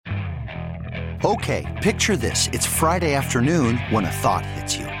Okay, picture this. It's Friday afternoon when a thought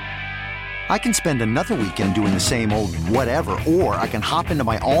hits you. I can spend another weekend doing the same old whatever, or I can hop into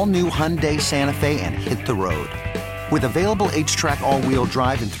my all-new Hyundai Santa Fe and hit the road. With available H-Track all-wheel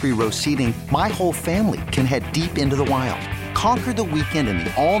drive and 3-row seating, my whole family can head deep into the wild. Conquer the weekend in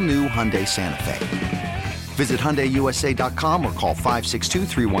the all-new Hyundai Santa Fe. Visit HyundaiUSA.com or call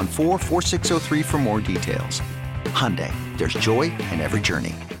 562-314-4603 for more details. Hyundai, there's joy in every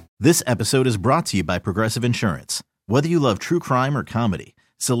journey. This episode is brought to you by Progressive Insurance. Whether you love true crime or comedy,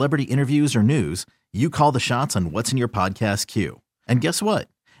 celebrity interviews or news, you call the shots on what's in your podcast queue. And guess what?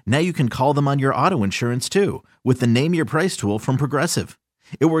 Now you can call them on your auto insurance too with the Name Your Price tool from Progressive.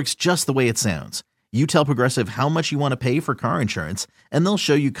 It works just the way it sounds. You tell Progressive how much you want to pay for car insurance, and they'll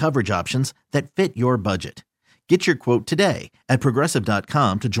show you coverage options that fit your budget. Get your quote today at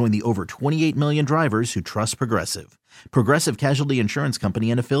Progressive.com to join the over 28 million drivers who trust Progressive. Progressive Casualty Insurance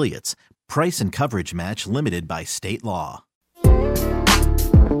Company and Affiliates. Price and coverage match limited by state law.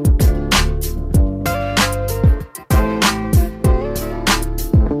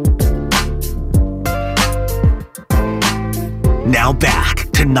 Now back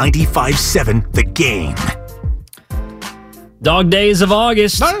to 95.7 The Game. Dog Days of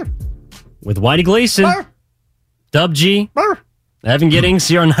August with Whitey Gleason, Dub G, Evan Giddings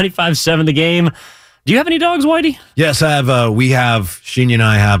here on 95.7 The Game. Do you have any dogs, Whitey? Yes, I have. Sheeny and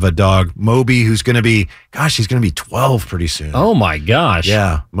I have a dog, Moby, who's going to be, he's going to be 12 pretty soon. Oh my gosh.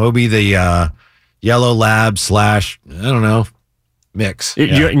 Yeah, Moby, the yellow lab / mix.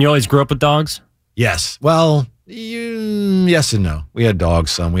 And you always grew up with dogs? Yes. Well, yes and no. We had dogs,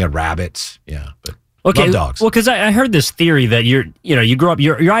 some. We had rabbits. Yeah, but love dogs. Well, because I heard this theory that you grew up,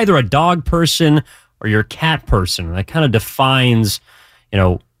 you're either a dog person or you're a cat person. And that kind of defines,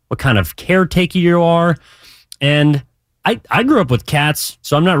 what kind of caretaker you are. And I grew up with cats,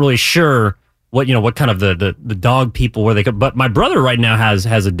 so I'm not really sure what kind of the dog people where they go. But my brother right now has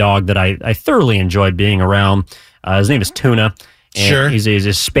a dog that I thoroughly enjoy being around. His name is Tuna. And sure. He's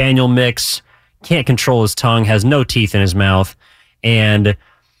a spaniel mix. Can't control his tongue, has no teeth in his mouth, and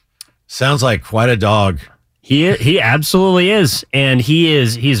sounds like quite a dog. He absolutely is, and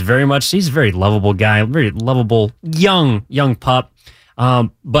he's a very lovable guy, very lovable young pup.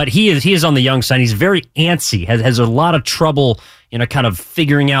 But he is on the young side. He's very antsy, has a lot of trouble, kind of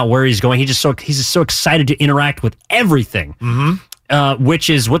figuring out where he's going. He's just so excited to interact with everything. Mm-hmm.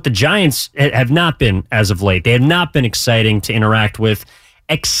 Which is what the Giants have not been as of late. They have not been exciting to interact with.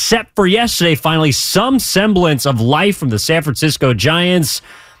 Except for yesterday, finally, some semblance of life from the San Francisco Giants.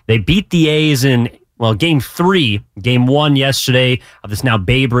 They beat the A's in, Game 3, Game 1 yesterday of this now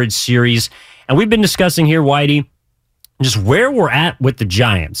Bay Bridge series. And we've been discussing here, Whitey, just where we're at with the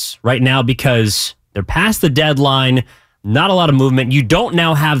Giants right now because they're past the deadline, not a lot of movement. You don't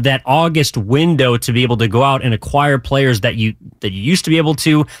now have that August window to be able to go out and acquire players that you used to be able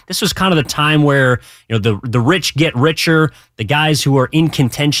to. This was kind of the time where the rich get richer. The guys who are in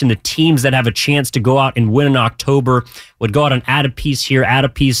contention, the teams that have a chance to go out and win in October would go out and add a piece here, add a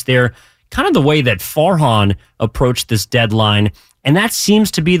piece there. Kind of the way that Farhan approached this deadline, and that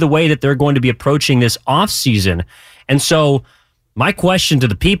seems to be the way that they're going to be approaching this offseason. And so my question to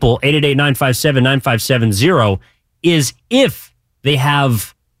the people, 888-957-9570, is if they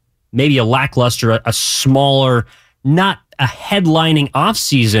have maybe a lackluster, a smaller, not a headlining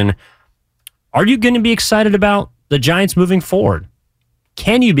offseason, are you going to be excited about the Giants moving forward?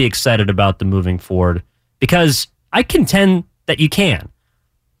 Can you be excited about them moving forward? Because I contend that you can.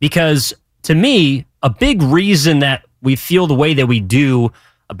 Because to me, a big reason that we feel the way that we do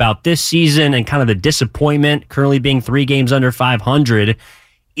about this season and kind of the disappointment currently being 3 games under 500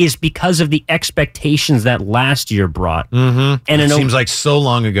 is because of the expectations that last year brought. Mm-hmm. And it seems like so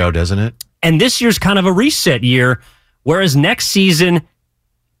long ago, doesn't it? And this year's kind of a reset year, whereas next season,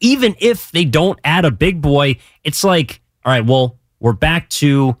 even if they don't add a big boy, it's like, all right, well, we're back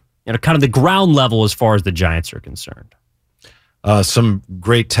to kind of the ground level as far as the Giants are concerned. Some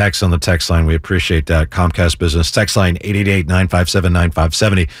great text on the text line. We appreciate that. Comcast Business text line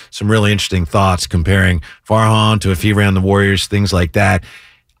 888-957-9570. Some really interesting thoughts comparing Farhan to if he ran the Warriors, things like that.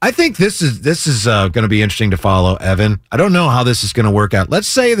 I think this is going to be interesting to follow, Evan. I don't know how this is going to work out. Let's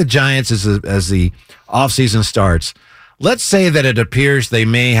say the Giants, as the offseason starts, let's say that it appears they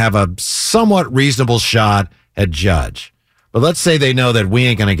may have a somewhat reasonable shot at Judge. But let's say they know that we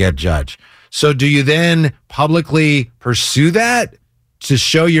ain't going to get Judge. So do you then publicly pursue that to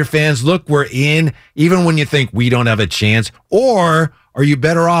show your fans, look, we're in, even when you think we don't have a chance? Or are you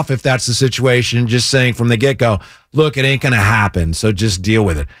better off if that's the situation, just saying from the get-go, look, it ain't going to happen, so just deal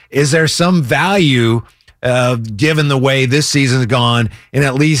with it? Is there some value given the way this season's gone, and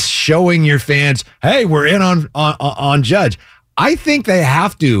at least showing your fans, hey, we're in on Judge. I think they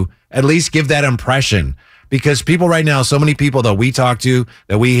have to at least give that impression, because people right now, so many people that we talk to,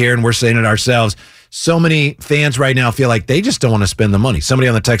 that we hear, and we're saying it ourselves, so many fans right now feel like they just don't want to spend the money. Somebody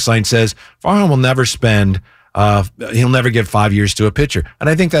on the text line says, Farhan will never spend, he'll never give 5 years to a pitcher. And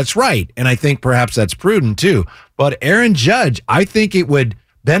I think that's right. And I think perhaps that's prudent too. But Aaron Judge, I think it would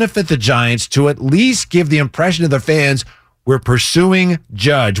benefit the Giants to at least give the impression to their fans, we're pursuing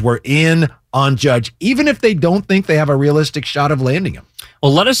Judge. We're in on Judge, even if they don't think they have a realistic shot of landing him.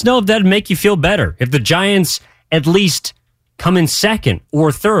 Well, let us know if that'd make you feel better. If the Giants at least come in second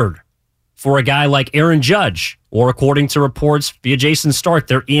or third for a guy like Aaron Judge, or according to reports via Jason Stark,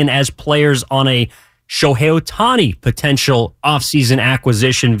 they're in as players on a Shohei Ohtani potential offseason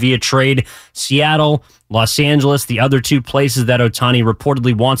acquisition via trade. Seattle, Los Angeles, the other two places that Ohtani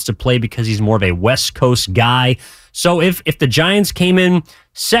reportedly wants to play because he's more of a West Coast guy. So if the Giants came in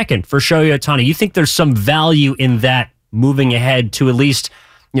second for Shohei Ohtani, you think there's some value in that moving ahead to at least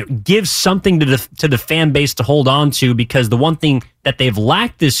give something to the fan base to hold on to, because the one thing that they've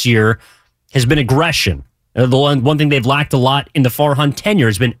lacked this year has been aggression. The one thing they've lacked a lot in the Farhan tenure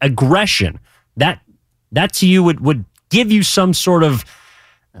has been aggression. That to you would give you some sort of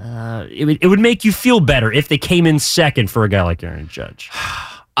it would make you feel better if they came in second for a guy like Aaron Judge.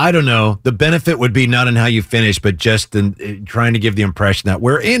 I don't know. The benefit would be not in how you finish, but just in trying to give the impression that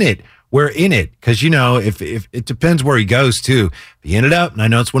we're in it. We're in it. Because, if it depends where he goes, too. If he ended up, and I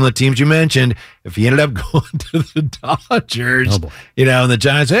know it's one of the teams you mentioned, if he ended up going to the Dodgers, and the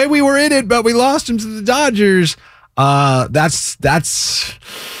Giants, hey, we were in it, but we lost him to the Dodgers, that's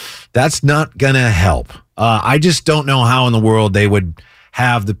not going to help. I just don't know how in the world they would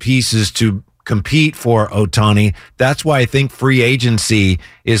have the pieces to compete for Ohtani. That's why I think free agency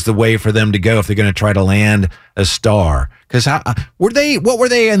is the way for them to go if they're going to try to land a star. Because what were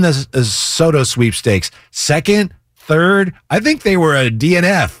they in the Soto sweepstakes? Second, third? I think they were a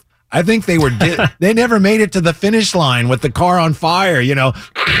DNF. I think they were. They never made it to the finish line with the car on fire.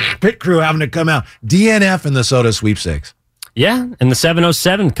 Pit crew having to come out. DNF in the Soto sweepstakes. Yeah, in the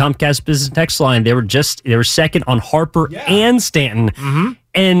 707 Comcast Business Text line, they were second on Harper and Stanton. Mm-hmm.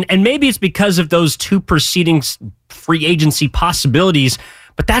 And maybe it's because of those two preceding free agency possibilities,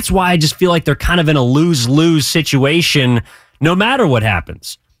 but that's why I just feel like they're kind of in a lose-lose situation no matter what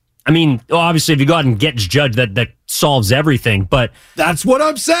happens. I mean, obviously, if you go out and get Judge, that solves everything, but... That's what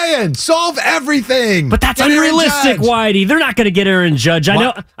I'm saying! Solve everything! But that's unrealistic, Whitey. They're not going to get Aaron Judge. I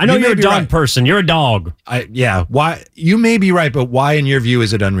know you're a dog person. You're a dog. Why? You may be right, but why, in your view,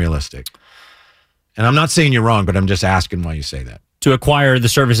 is it unrealistic? And I'm not saying you're wrong, but I'm just asking why you say that. To acquire the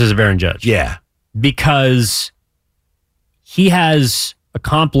services of Aaron Judge. Yeah. Because he has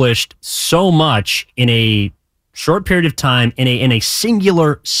accomplished so much in a short period of time in a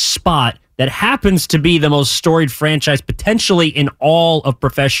singular spot that happens to be the most storied franchise potentially in all of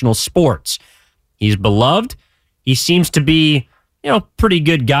professional sports. He's beloved. He seems to be, pretty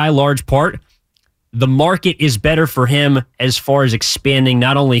good guy, large part. The market is better for him as far as expanding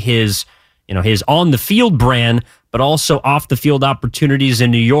not only his on the field brand, but also off the field opportunities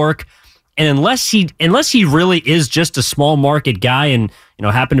in New York. And unless he really is just a small market guy and,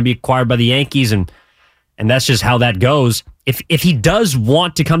 happened to be acquired by the Yankees and that's just how that goes. If he does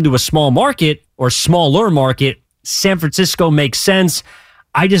want to come to a small market or smaller market, San Francisco makes sense.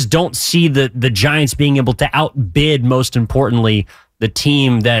 I just don't see the Giants being able to outbid, most importantly, the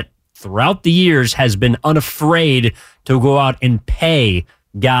team that throughout the years has been unafraid to go out and pay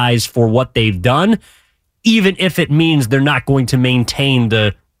guys for what they've done, even if it means they're not going to maintain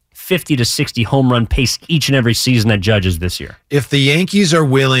the 50 to 60 home run pace each and every season that Judge is this year. If the Yankees are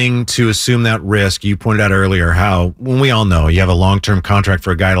willing to assume that risk, you pointed out earlier how, when we all know you have a long-term contract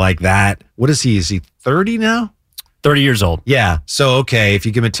for a guy like that. What is he? Is he 30 now? 30 years old. Yeah. So, okay, if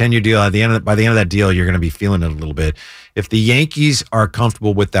you give him a 10-year deal, by the end of that deal, you're going to be feeling it a little bit. If the Yankees are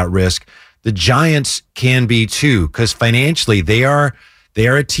comfortable with that risk, the Giants can be too, because financially they are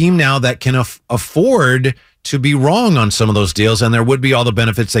a team now that can afford to be wrong on some of those deals, and there would be all the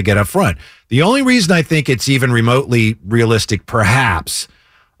benefits they get up front. The only reason I think it's even remotely realistic, perhaps,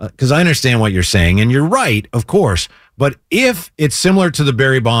 because I understand what you're saying, and you're right, of course, but if it's similar to the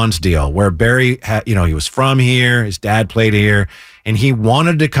Barry Bonds deal, where Barry he was from here, his dad played here, and he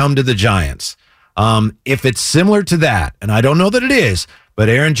wanted to come to the Giants. If it's similar to that, and I don't know that it is, but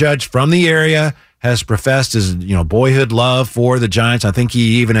Aaron Judge from the area has professed his boyhood love for the Giants. I think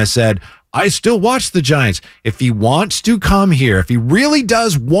he even has said, I still watch the Giants. If he wants to come here, if he really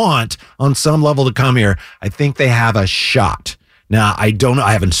does want on some level to come here, I think they have a shot. Now, I don't know.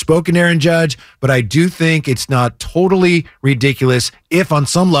 I haven't spoken to Aaron Judge, but I do think it's not totally ridiculous if on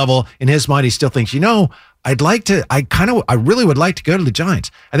some level in his mind he still thinks, I really would like to go to the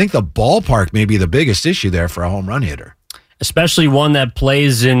Giants. I think the ballpark may be the biggest issue there for a home run hitter. Especially one that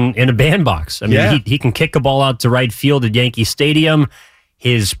plays in a bandbox. I mean, he can kick a ball out to right field at Yankee Stadium.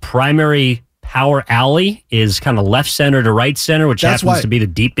 His primary power alley is kind of left center to right center, which happens to be the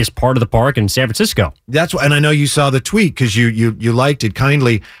deepest part of the park in San Francisco. That's why, and I know you saw the tweet because you liked it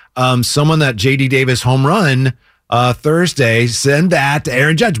kindly. Someone that J.D. Davis home run Thursday, send that to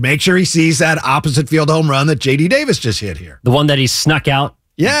Aaron Judge. Make sure he sees that opposite field home run that J.D. Davis just hit here. The one that he snuck out.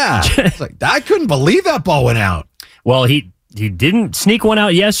 Yeah, it's like I couldn't believe that ball went out. Well, he didn't sneak one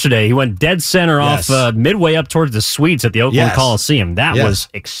out yesterday. He went dead center off midway up towards the suites at the Oakland Coliseum. That was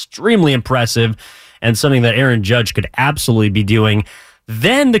extremely impressive and something that Aaron Judge could absolutely be doing.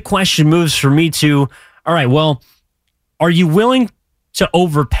 Then the question moves for me to, all right, well, are you willing to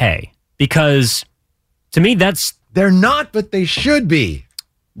overpay? Because to me, they're not, but they should be.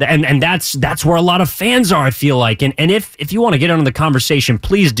 And that's where a lot of fans are, I feel like. And if you want to get on the conversation,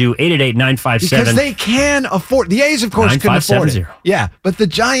 please do 888-957. Because they can afford. The A's, of course, can afford it. Yeah, but the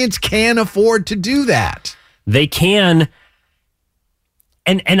Giants can afford to do that. They can.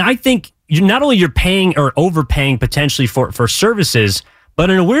 And I think not only you're paying or overpaying potentially for services, but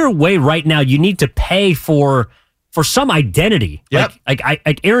in a weird way right now, you need to pay for some identity. Yep.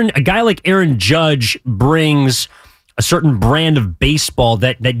 A guy like Aaron Judge brings a certain brand of baseball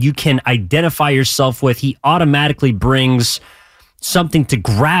that you can identify yourself with. He automatically brings something to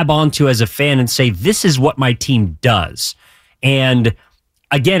grab onto as a fan and say, this is what my team does. And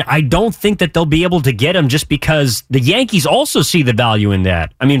again, I don't think that they'll be able to get him just because the Yankees also see the value in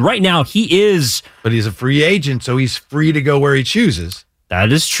that. I mean, right now he is. But he's a free agent, so he's free to go where he chooses. That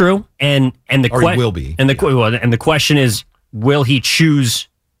is true. And he will be. And the question is, will he choose?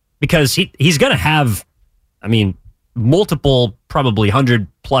 Because he's going to have, multiple, probably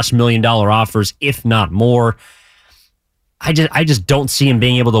 $100+ million offers, if not more. I just don't see him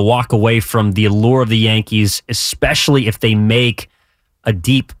being able to walk away from the allure of the Yankees, especially if they make a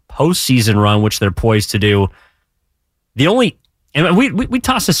deep postseason run, which they're poised to do. And we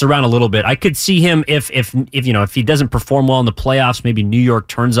toss this around a little bit. I could see him if he doesn't perform well in the playoffs, maybe New York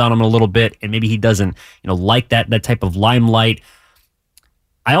turns on him a little bit, and maybe he doesn't like that type of limelight.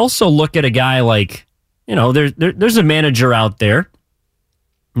 I also look at a guy like. There's a manager out there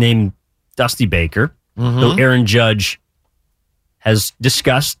named Dusty Baker, who Aaron Judge has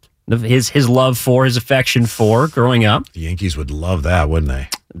discussed his love for, his affection for growing up. The Yankees would love that, wouldn't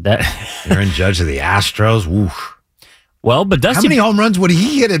they? Aaron Judge of the Astros. Oof. Well, but Dusty... How many home runs would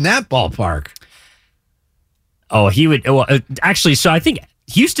he hit in that ballpark? Oh, he would... Well, actually, so I think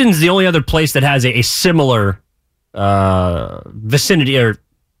Houston's the only other place that has a similar vicinity or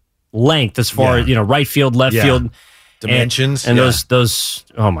length as far as right field, left field dimensions, and those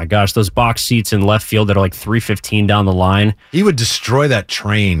oh my gosh, those box seats in left field that are like 315 down the line. He would destroy that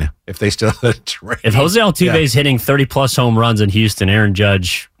train if they still had a train. If Jose Altuve is hitting 30+ home runs in Houston, Aaron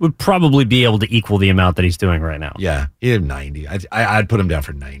Judge would probably be able to equal the amount that he's doing right now. Yeah, he had 90. I'd put him down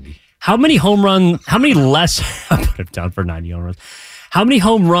for 90. I'll put him down for 90 home runs. How many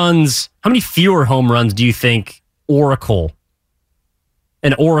fewer home runs do you think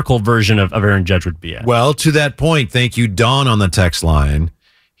an Oracle version of Aaron Judge would be at? Well, to that point, thank you, Don, on the text line.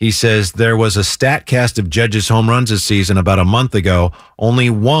 He says there was a StatCast of Judge's home runs this season about a month ago. Only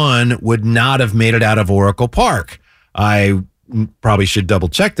one would not have made it out of Oracle Park. I probably should double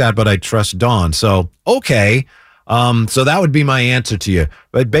check that, but I trust Don. So, okay. So that would be my answer to you.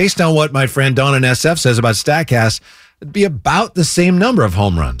 But based on what my friend Don in SF says about StatCast, it'd be about the same number of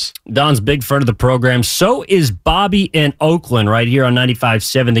home runs. Don's big friend of the program. So is Bobby in Oakland right here on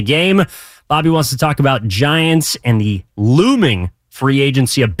 95.7 The Game. Bobby wants to talk about Giants and the looming free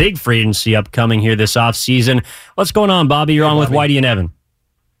agency, a big free agency upcoming here this offseason. What's going on, Bobby? You're on with Whitey and Evan.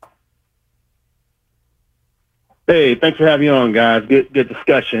 Hey, thanks for having me on, guys. Good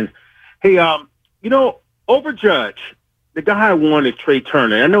discussion. Hey, over Judge, the guy I want is Trey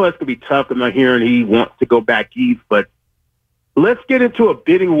Turner. I know that's going to be tough. I'm not hearing he wants to go back east, but let's get into a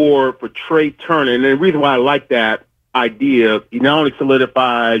bidding war for Trey Turner. And the reason why I like that idea, he not only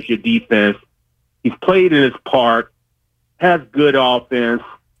solidifies your defense, he's played in his park, has good offense,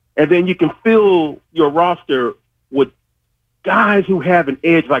 and then you can fill your roster with guys who have an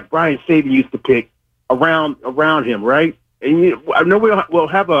edge like Brian Saban used to pick around him, right? And I know we'll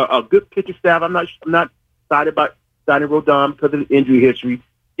have a good pitcher staff. I'm not excited about signing Rodon because of the injury history.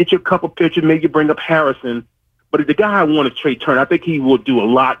 Get you a couple pitchers, maybe you bring up Harrison. But the guy I want is Trey Turner. I think he will do a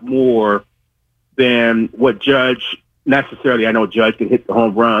lot more than what Judge necessarily, I know Judge can hit the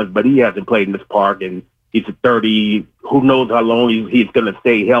home runs, but he hasn't played in this park, and he's a 30. Who knows how long he's going to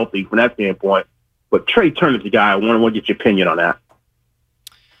stay healthy from that standpoint. But Trey Turner's the guy. I want to get your opinion on that.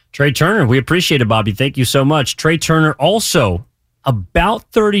 Trey Turner, we appreciate it, Bobby. Thank you so much. Trey Turner, also about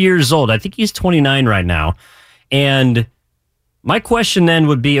 30 years old. I think he's 29 right now. And my question then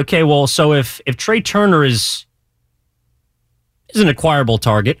would be, okay, well, so if Trey Turner is an acquirable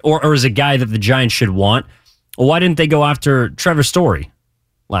target or is a guy that the Giants should want, well, why didn't they go after Trevor Story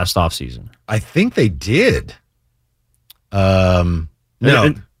last offseason? I think they did. No.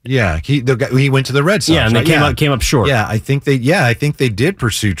 Yeah, he went to the Red Sox. Yeah, and they came up short. Yeah, I think they did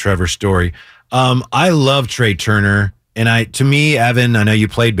pursue Trevor Story. I love Trey Turner, and to me, Evan, I know you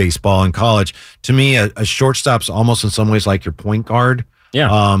played baseball in college. To me, a shortstop's almost in some ways like your point guard.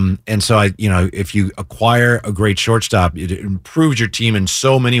 Yeah. And so if you acquire a great shortstop, it improves your team in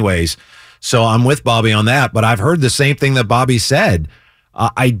so many ways. So I'm with Bobby on that, but I've heard the same thing that Bobby said.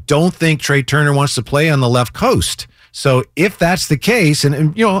 I don't think Trey Turner wants to play on the left coast. So if that's the case,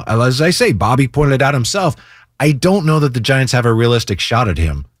 and as I say, Bobby pointed it out himself, I don't know that the Giants have a realistic shot at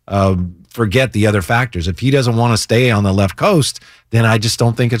him. Forget the other factors. If he doesn't want to stay on the left coast, then I just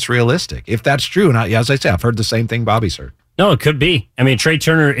don't think it's realistic. If that's true, and as I say, I've heard the same thing Bobby's heard. No, it could be. I mean, Trey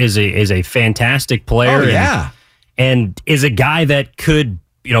Turner is a fantastic player. Oh, yeah. And is a guy that could,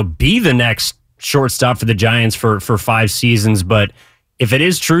 be the next shortstop for the Giants for 5 seasons. But if it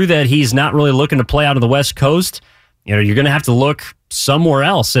is true that he's not really looking to play out of the West Coast, you're going to have to look somewhere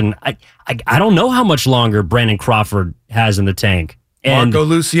else. And I don't know how much longer Brandon Crawford has in the tank. And Marco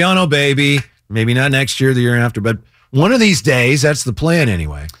Luciano, baby. Maybe not next year, the year after, but one of these days, that's the plan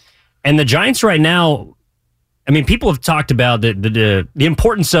anyway. And the Giants right now, I mean, people have talked about the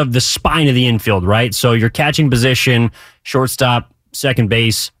importance of the spine of the infield, right? So your catching position, shortstop, second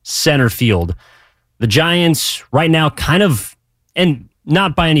base, center field. The Giants right now kind of, and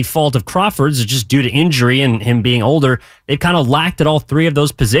not by any fault of Crawford's, it's just due to injury and him being older, they've kind of lacked at all 3 of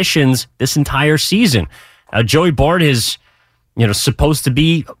those positions this entire season. Joey Bart is, supposed to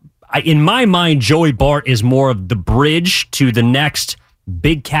be, in my mind, Joey Bart is more of the bridge to the next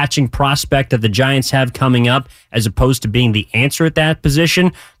big catching prospect that the Giants have coming up, as opposed to being the answer at that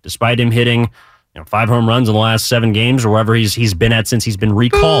position, despite him hitting 5 home runs in the last 7 games or wherever he's been at since he's been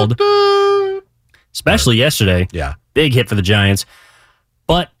recalled. Especially yesterday. Yeah. Big hit for the Giants.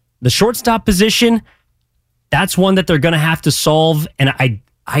 But the shortstop position, that's one that they're going to have to solve. And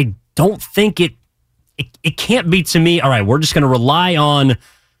I don't think it can't be, to me, all right, we're just going to rely on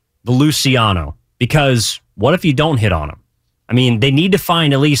the Luciano, because what if you don't hit on him? I mean, they need to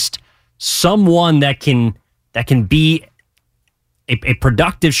find at least someone that can be a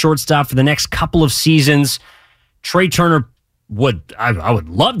productive shortstop for the next couple of seasons. Trey Turner I would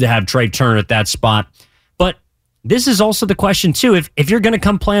love to have Trey Turner at that spot. But this is also the question too. If you're going to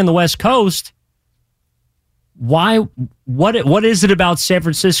come play on the West Coast, what is it about San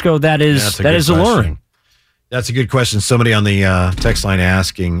Francisco that is alluring? That's a good question. Somebody on the text line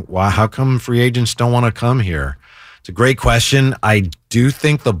asking, how come free agents don't want to come here? It's a great question. I do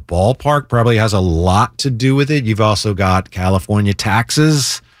think the ballpark probably has a lot to do with it. You've also got California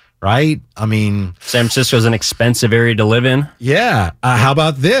taxes, right? I mean, San Francisco is an expensive area to live in. Yeah. How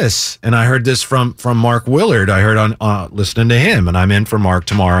about this? And I heard this from Mark Willard. I heard on listening to him, and I'm in for Mark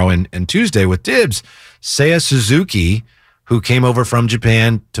tomorrow and Tuesday with Dibs. Seiya Suzuki, who came over from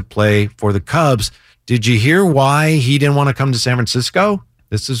Japan to play for the Cubs. Did you hear why he didn't want to come to San Francisco?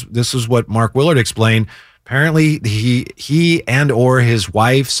 This is what Mark Willard explained. Apparently, he and or his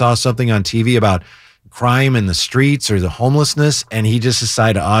wife saw something on TV about crime in the streets or the homelessness, and he just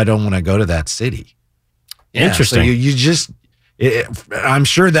decided, I don't want to go to that city. Yeah, interesting. So I'm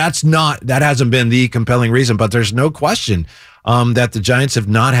sure that hasn't been the compelling reason, but there's no question that the Giants have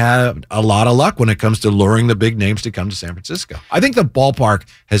not had a lot of luck when it comes to luring the big names to come to San Francisco. I think the ballpark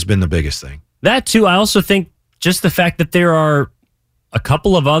has been the biggest thing. That too. I also think just the fact that there are a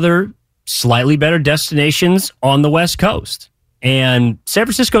couple of other slightly better destinations on the West Coast. And San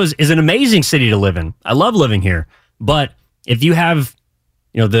Francisco is an amazing city to live in. I love living here. But if you have,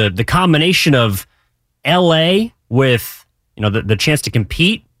 the combination of LA with, the chance to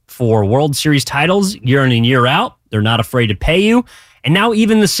compete for World Series titles year in and year out, they're not afraid to pay you. And now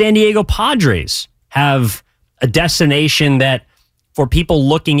even the San Diego Padres have a destination that, for people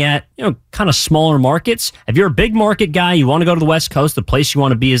looking at, kind of smaller markets, if you're a big market guy, you want to go to the West Coast, the place you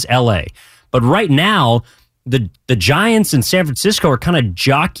want to be is LA. But right now, the Giants and San Francisco are kind of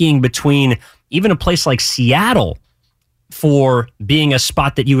jockeying between even a place like Seattle for being a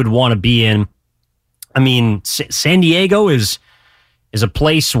spot that you would want to be in. I mean, San Diego is a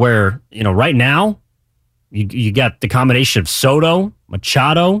place where, right now, You got the combination of Soto,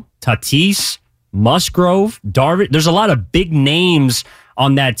 Machado, Tatis, Musgrove, Darvish. There's a lot of big names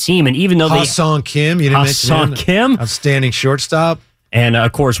on that team, and even though Ha-Seong Kim, you didn't mention him. Ha-Seong Kim, outstanding shortstop, and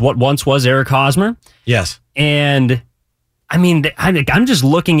of course, what once was Eric Hosmer. Yes, and I mean, I'm just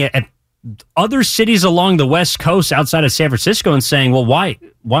looking at other cities along the West Coast outside of San Francisco and saying, well, why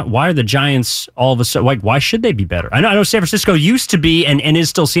are the Giants all of a sudden, why should they be better? I know San Francisco used to be and is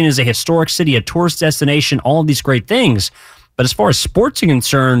still seen as a historic city, a tourist destination, all of these great things. But as far as sports are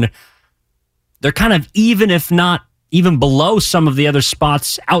concerned, they're kind of even, if not even below some of the other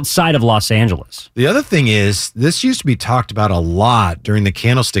spots outside of Los Angeles. The other thing is, this used to be talked about a lot during the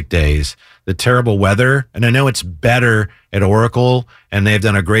Candlestick days, the terrible weather. And I know it's better at Oracle, and they've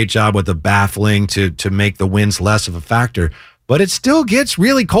done a great job with the baffling to make the winds less of a factor. But it still gets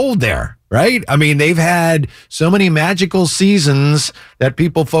really cold there, right? I mean, they've had so many magical seasons that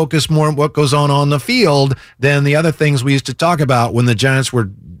people focus more on what goes on the field than the other things we used to talk about when the Giants were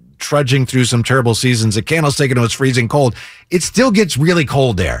trudging through some terrible seasons at Candlestick and it was freezing cold. It still gets really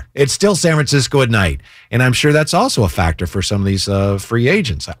cold there. It's still San Francisco at night. And I'm sure that's also a factor for some of these free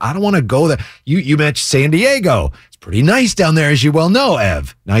agents. I don't want to go there. You mentioned San Diego. It's pretty nice down there, as you well know,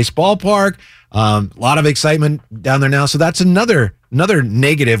 Ev. Nice ballpark. A lot of excitement down there now. So that's another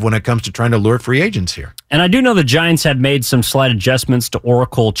negative when it comes to trying to lure free agents here. And I do know the Giants have made some slight adjustments to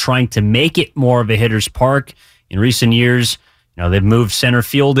Oracle, trying to make it more of a hitter's park in recent years. You know, they've moved center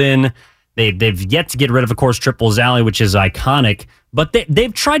field in. They've yet to get rid of course, Triples Alley, which is iconic. But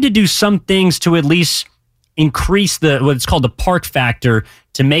they've tried to do some things to at least increase what's called the park factor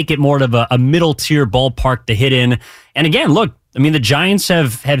to make it more of a middle-tier ballpark to hit in. And again, look, I mean, the Giants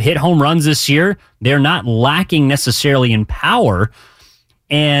have hit home runs this year. They're not lacking necessarily in power.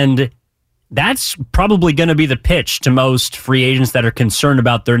 And that's probably going to be the pitch to most free agents that are concerned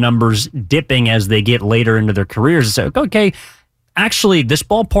about their numbers dipping as they get later into their careers. So, okay, actually, this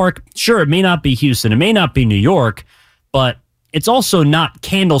ballpark, sure, it may not be Houston, it may not be New York, but it's also not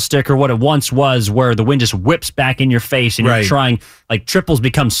Candlestick or what it once was, where the wind just whips back in your face and you're trying, like, triples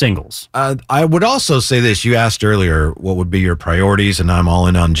become singles. I would also say this. You asked earlier what would be your priorities, and I'm all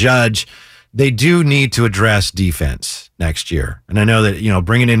in on Judge. They do need to address defense next year. And I know that,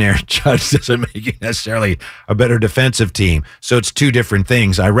 bringing in Aaron Judge doesn't make it necessarily a better defensive team. So it's two different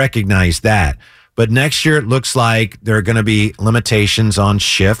things. I recognize that. But next year, it looks like there are going to be limitations on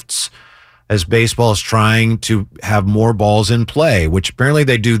shifts as baseball is trying to have more balls in play, which apparently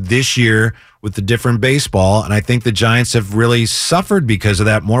they do this year with the different baseball. And I think the Giants have really suffered because of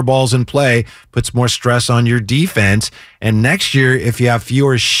that. More balls in play puts more stress on your defense. And next year, if you have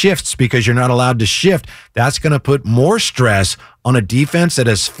fewer shifts because you're not allowed to shift, that's going to put more stress on a defense that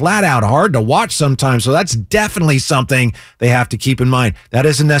is flat out hard to watch sometimes. So that's definitely something they have to keep in mind. That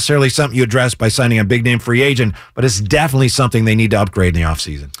isn't necessarily something you address by signing a big name free agent, but it's definitely something they need to upgrade in the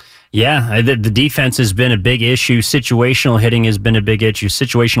offseason. Yeah, the defense has been a big issue. Situational hitting has been a big issue.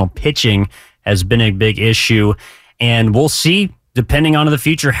 Situational pitching has been a big issue. And we'll see, depending on the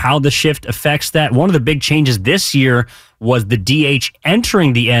future, how the shift affects that. One of the big changes this year was the DH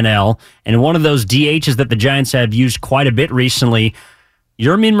entering the NL. And one of those DHs that the Giants have used quite a bit recently,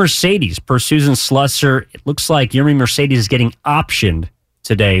 Yermin Mercedes, per Susan Slusser. It looks like Yermin Mercedes is getting optioned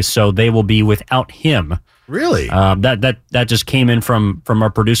today, so they will be without him. Really? That just came in from our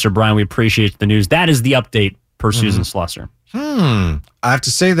producer, Brian. We appreciate the news. That is the update per Susan Slusser. I have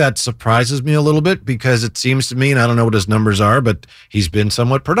to say that surprises me a little bit because it seems to me, and I don't know what his numbers are, but he's been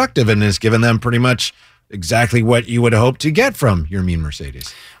somewhat productive and has given them pretty much exactly what you would hope to get from Yermin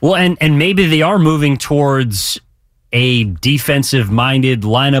Mercedes. Well, and maybe they are moving towards a defensive-minded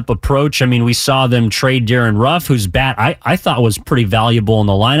lineup approach. I mean, we saw them trade Darren Ruff, whose bat I thought was pretty valuable in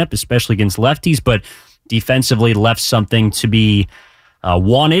the lineup, especially against lefties, but defensively left something to be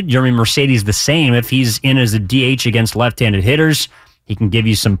wanted. Yermin Mercedes the same. If he's in as a DH against left-handed hitters, he can give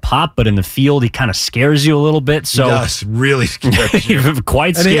you some pop, but in the field, he kind of scares you a little bit. So he does, really scares you.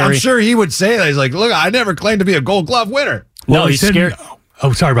 Quite scary. I'm sure he would say that. He's like, look, I never claimed to be a Gold Glove winner. No, he's scared.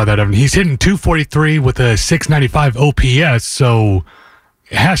 Oh, sorry about that, Evan. He's hitting 243 with a 695 OPS, so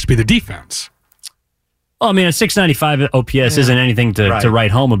it has to be the defense. Well, I mean, a 695 OPS isn't anything to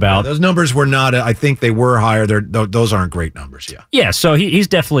write home about. Yeah, those numbers were not, I think they were higher. Those aren't great numbers, yeah. Yeah, so he's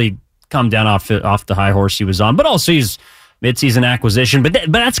definitely come down off the high horse he was on, but also he's midseason acquisition. But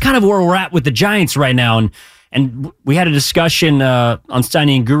that's kind of where we're at with the Giants right now. And we had a discussion on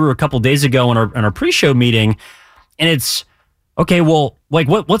Steiny and Guru a couple days ago in our pre-show meeting, and it's, okay, well, like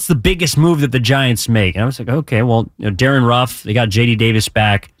what's the biggest move that the Giants make? And I was like, okay, well, Darren Ruff, they got J.D. Davis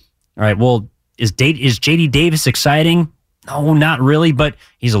back. All right, well, is J.D. Davis exciting? No, not really, but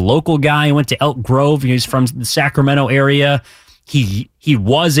he's a local guy. He went to Elk Grove. He's from the Sacramento area. He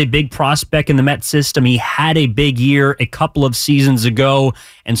was a big prospect in the Met system. He had a big year a couple of seasons ago,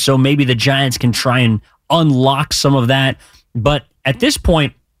 and so maybe the Giants can try and unlock some of that. But at this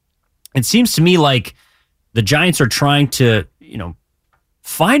point, it seems to me like the Giants are trying to,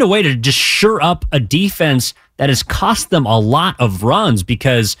 find a way to just shore up a defense that has cost them a lot of runs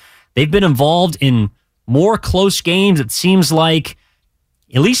because they've been involved in more close games, it seems like,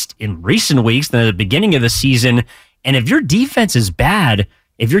 at least in recent weeks than at the beginning of the season. And if your defense is bad,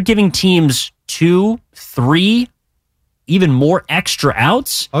 if you're giving teams 2, 3, even more extra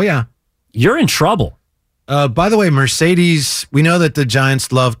outs, you're in trouble. By the way, Mercedes, we know that the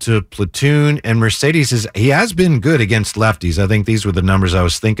Giants love to platoon, and Mercedes he has been good against lefties. I think these were the numbers I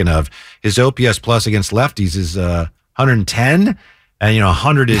was thinking of. His OPS plus against lefties is 110, and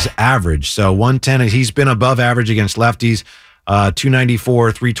 100 is average. So 110, he's been above average against lefties.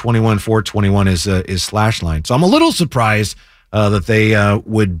 294, 321, 421 is slash line. So I'm a little surprised that they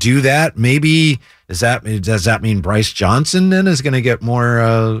would do that. Maybe does that mean Bryce Johnson then is going to get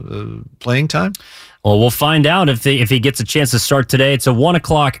more playing time? Well, we'll find out if he gets a chance to start today. It's a 1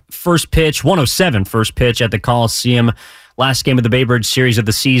 o'clock first pitch, 1:07 first pitch at the Coliseum. Last game of the Bay Bridge series of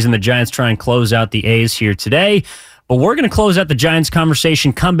the season. The Giants try and close out the A's here today. But we're going to close out the Giants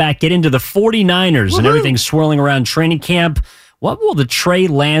conversation, come back, get into the 49ers and everything swirling around training camp. What will the Trey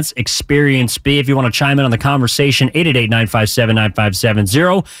Lance experience be? If you want to chime in on the conversation,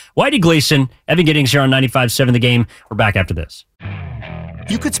 888-957-9570. Whitey Gleason, Evan Giddings here on 95.7 The Game. We're back after this.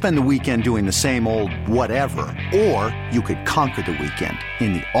 You could spend the weekend doing the same old whatever, or you could conquer the weekend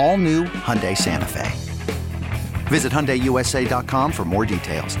in the all-new Hyundai Santa Fe. Visit HyundaiUSA.com for more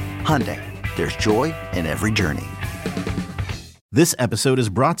details. Hyundai, there's joy in every journey. This episode is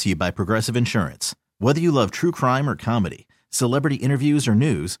brought to you by Progressive Insurance. Whether you love true crime or comedy, celebrity interviews or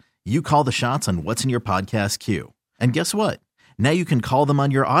news, you call the shots on what's in your podcast queue. And guess what? Now you can call them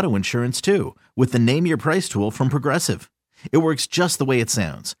on your auto insurance too with the Name Your Price tool from Progressive. It works just the way it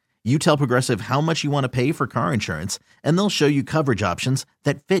sounds. You tell Progressive how much you want to pay for car insurance, and they'll show you coverage options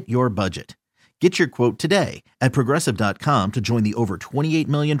that fit your budget. Get your quote today at Progressive.com to join the over 28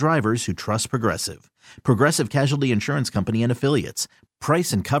 million drivers who trust Progressive. Progressive Casualty Insurance Company and Affiliates.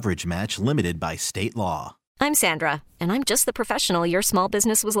 Price and coverage match limited by state law. I'm Sandra, and I'm just the professional your small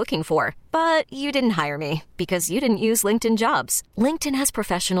business was looking for. But you didn't hire me because you didn't use LinkedIn Jobs. LinkedIn has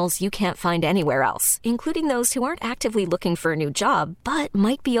professionals you can't find anywhere else, including those who aren't actively looking for a new job, but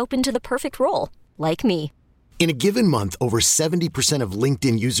might be open to the perfect role, like me. In a given month, over 70% of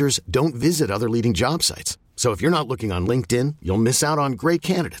LinkedIn users don't visit other leading job sites. So if you're not looking on LinkedIn, you'll miss out on great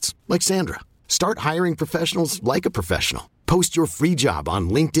candidates like Sandra. Start hiring professionals like a professional. Post your free job on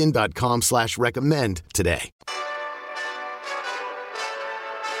linkedin.com/recommend today.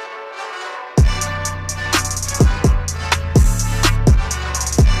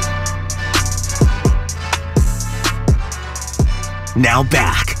 Now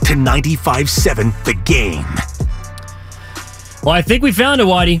back to 95.7 The Game. Well, I think we found it,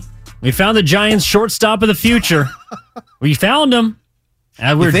 Whitey. We found the Giants shortstop of the future. We found him.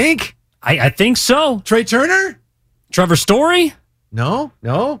 You think? I think so. Trey Turner? Trevor Story? No.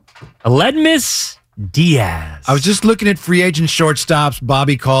 Aledmus Diaz. I was just looking at free agent shortstops.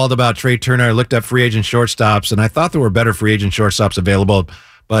 Bobby called about Trey Turner. I looked up free agent shortstops, and I thought there were better free agent shortstops available.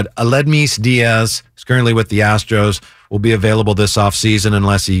 But Aledmus Diaz is currently with the Astros, will be available this offseason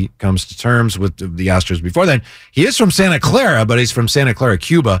unless he comes to terms with the Astros before then. He is from Santa Clara, but he's from Santa Clara,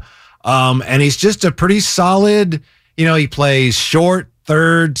 Cuba. And he's just a pretty solid, he plays short,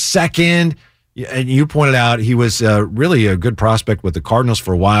 third, second. And you pointed out he was really a good prospect with the Cardinals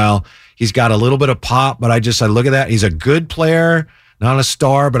for a while. He's got a little bit of pop, but I look at that. He's a good player, not a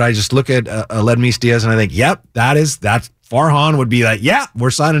star, but I just look at Aledmus Diaz and I think, yep, that's Farhan would be like, yeah,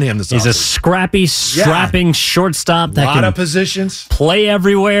 we're signing him this offseason. He's a scrappy, strapping shortstop that can of positions, play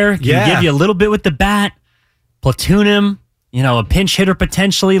everywhere, can give you a little bit with the bat, platoon him, a pinch hitter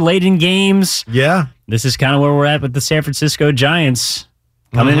potentially late in games. Yeah. This is kind of where we're at with the San Francisco Giants.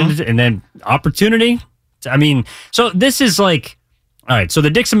 Coming in, and then opportunity. So this is like, all right, so the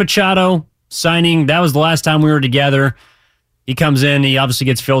Dixon Machado signing, that was the last time we were together. He comes in, he obviously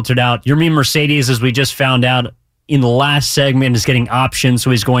gets filtered out. Yermin Mercedes, as we just found out in the last segment, is getting options,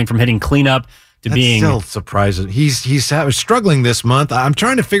 so he's going from hitting cleanup to being... still surprising. He's struggling this month. I'm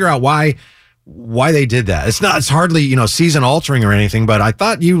trying to figure out why they did that. It's hardly, season altering or anything, but I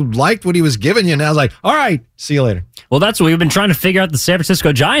thought you liked what he was giving you, and I was like, all right, see you later. Well, that's what we've been trying to figure out the San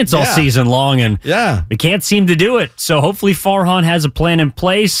Francisco Giants all season long, and we can't seem to do it. So hopefully Farhan has a plan in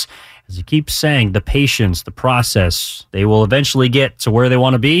place. as he keeps saying, the patience, the process, they will eventually get to where they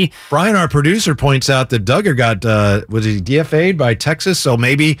want to be. Brian, our producer, points out that Duggar got, was he DFA'd by Texas? So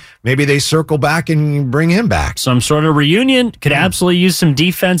maybe they circle back and bring him back. Some sort of reunion. Could absolutely use some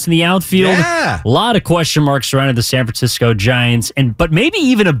defense in the outfield. Yeah. A lot of question marks surrounding the San Francisco Giants, but maybe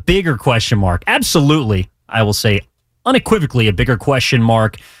even a bigger question mark. Absolutely, I will say unequivocally a bigger question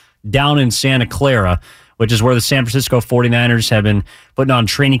mark down in Santa Clara, which is where the San Francisco 49ers have been putting on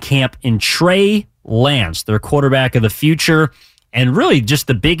training camp in Trey Lance, their quarterback of the future, and really just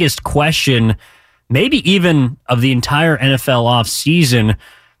the biggest question, maybe even of the entire NFL offseason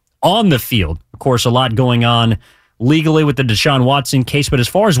on the field. Of course, a lot going on legally with the Deshaun Watson case, but as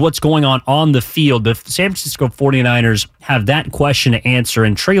far as what's going on the field, the San Francisco 49ers have that question to answer,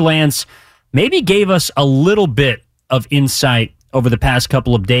 and Trey Lance maybe gave us a little bit of insight over the past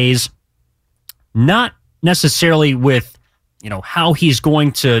couple of days, not necessarily with, how he's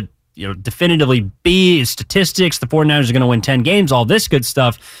going to, definitively be his statistics. The 49ers are going to win 10 games, all this good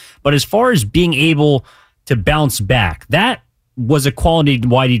stuff. But as far as being able to bounce back, that was a quality,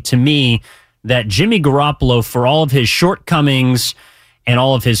 Whitey, to me, that Jimmy Garoppolo, for all of his shortcomings and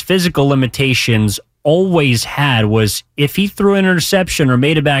all of his physical limitations, always had, was if he threw an interception or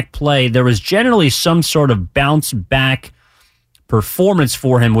made a back play, there was generally some sort of bounce back performance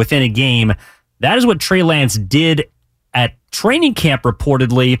for him within a game. That is what Trey Lance did at training camp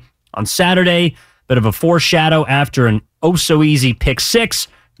reportedly on Saturday. Bit of a foreshadow after an oh-so-easy pick six.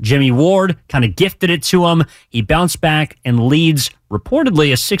 Jimmy Ward kind of gifted it to him. He bounced back and leads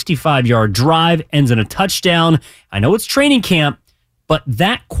reportedly a 65-yard drive, ends in a touchdown. I know it's training camp, but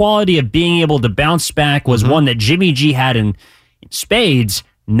that quality of being able to bounce back was one that Jimmy G had in spades.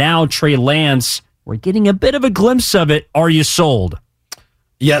 Now Trey Lance, we're getting a bit of a glimpse of it. Are you sold?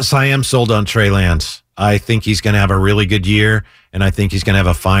 Yes, I am sold on Trey Lance. I think he's going to have a really good year, and I think he's going to have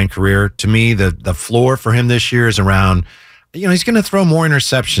a fine career. To me, the floor for him this year is around, he's going to throw more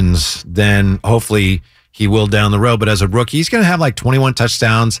interceptions than hopefully he will down the road. But as a rookie, he's going to have like 21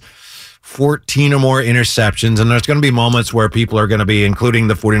 touchdowns, 14 or more interceptions, and there's going to be moments where people are going to be, including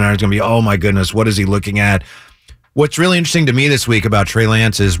the 49ers, going to be, oh my goodness, what is he looking at? What's really interesting to me this week about Trey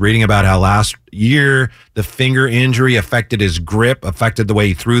Lance is reading about how last year the finger injury affected his grip, affected the way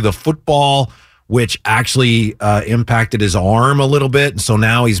he threw the football, which actually impacted his arm a little bit. And so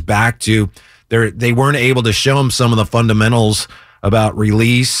now he's back to they weren't able to show him some of the fundamentals about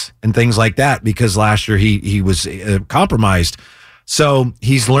release and things like that because last year he was compromised. So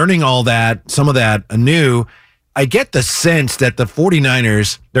he's learning all that, some of that anew. I get the sense that the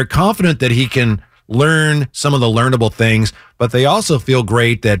 49ers, they're confident that he can learn some of the learnable things, but they also feel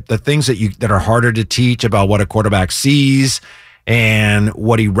great that the things that are harder to teach about what a quarterback sees and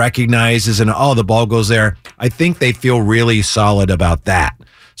what he recognizes and, the ball goes there. I think they feel really solid about that.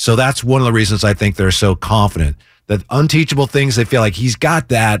 So that's one of the reasons I think they're so confident. The unteachable things, they feel like he's got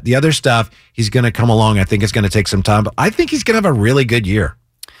that. The other stuff, he's going to come along. I think it's going to take some time, but I think he's going to have a really good year.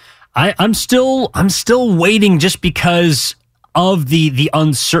 I'm still waiting just because of the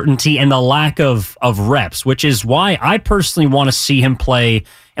uncertainty and the lack of reps, which is why I personally want to see him play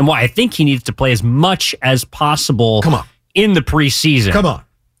and why I think he needs to play as much as possible in the preseason. Come on.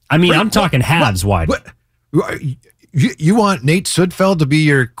 I mean, I'm talking halves wide. You want Nate Sudfeld to be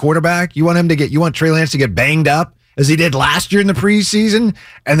your quarterback? You want Trey Lance to get banged up as he did last year in the preseason?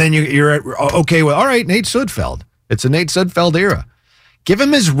 And then you're okay with, all right, Nate Sudfeld. It's a Nate Sudfeld era. Give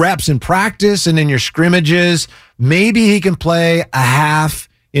him his reps in practice and in your scrimmages. Maybe he can play a half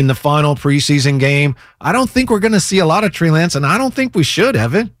in the final preseason game. I don't think we're going to see a lot of Trey Lance, and I don't think we should,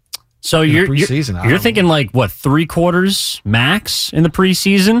 Evan. So you're thinking like, what, 3/4 max in the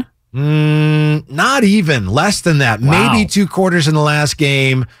preseason? Not even. Less than that. Wow. Maybe 2/4 in the last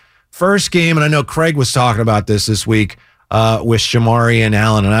game. First game, and I know Craig was talking about this week with Shamari and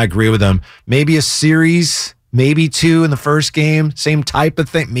Allen, and I agree with them. Maybe a series, maybe 2 in the first game, same type of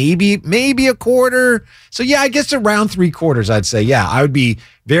thing. Maybe a quarter. So yeah, I guess around 3/4, I'd say. Yeah, I would be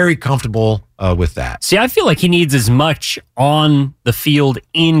very comfortable with that. See, I feel like he needs as much on the field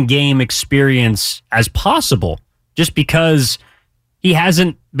in-game experience as possible, just because he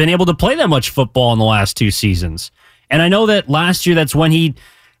hasn't been able to play that much football in the last 2 seasons. And I know that last year, that's when he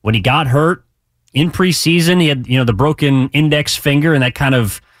got hurt in preseason. He had, the broken index finger, and that kind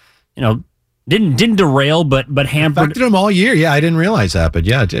of, didn't derail, but hampered. Affected him all year. Yeah, I didn't realize that, but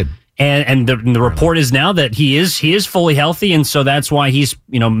yeah, it did. And the report is now that he is fully healthy, and so that's why he's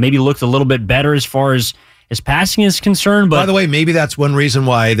maybe looked a little bit better as far as his passing is concerned. But by the way, maybe that's one reason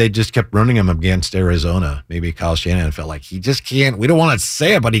why they just kept running him against Arizona. Maybe Kyle Shanahan felt like he just can't. We don't want to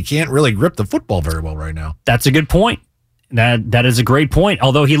say it, but he can't really grip the football very well right now. That's a good point. That is a great point.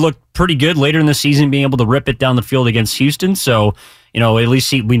 Although he looked pretty good later in the season, being able to rip it down the field against Houston. So, at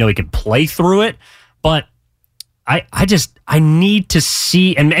least we know he can play through it. But I need to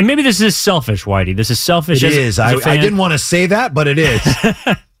see, and maybe this is selfish, Whitey. This is selfish. It is. I didn't want to say that, but it is.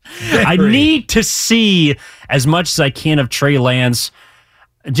 I need to see as much as I can of Trey Lance,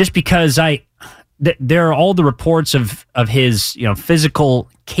 just because there are all the reports of his physical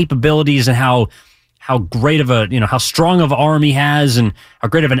capabilities and how great of how strong of an arm he has and how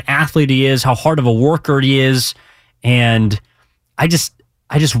great of an athlete he is, how hard of a worker he is. And I just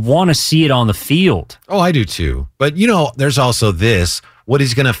want to see it on the field. Oh, I do too. But, there's also what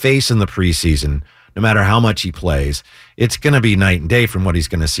he's going to face in the preseason, no matter how much he plays. It's going to be night and day from what he's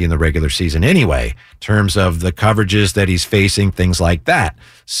going to see in the regular season anyway, in terms of the coverages that he's facing, things like that.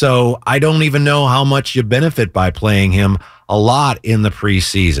 So I don't even know how much you benefit by playing him a lot in the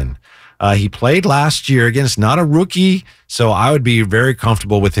preseason. He played last year against not a rookie, so I would be very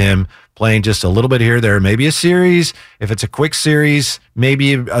comfortable with him playing just a little bit here, there, maybe a series. If it's a quick series,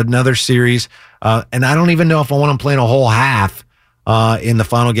 maybe another series. And I don't even know if I want him playing a whole half in the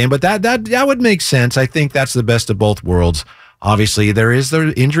final game, but that would make sense. I think that's the best of both worlds. Obviously, there is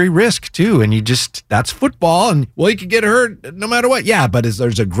the injury risk too, and that's football, and he could get hurt no matter what. Yeah, but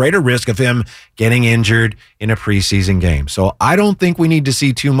there's a greater risk of him getting injured in a preseason game. So I don't think we need to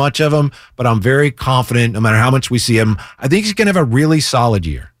see too much of him, but I'm very confident no matter how much we see him, I think he's going to have a really solid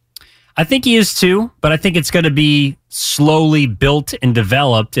year. I think he is too, but I think it's going to be slowly built and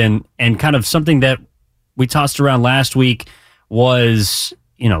developed, and kind of something that we tossed around last week was,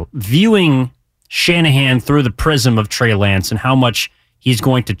 viewing Shanahan through the prism of Trey Lance and how much he's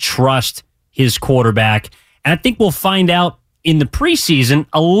going to trust his quarterback. And I think we'll find out in the preseason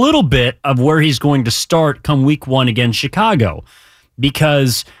a little bit of where he's going to start come week 1 against Chicago,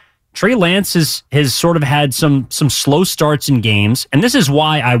 because Trey Lance has sort of had some slow starts in games. And this is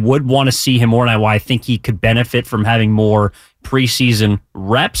why I would want to see him more, and why I think he could benefit from having more preseason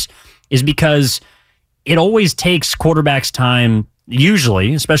reps, is because it always takes quarterbacks time,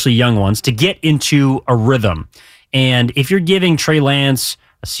 usually, especially young ones, to get into a rhythm. And if you're giving Trey Lance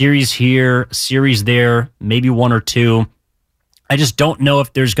a series here, a series there, maybe 1 or 2, I just don't know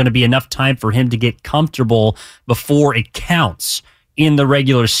if there's going to be enough time for him to get comfortable before it counts in the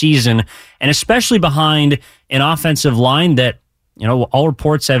regular season, and especially behind an offensive line that, all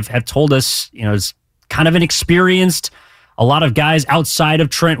reports have told us, is kind of inexperienced. A lot of guys outside of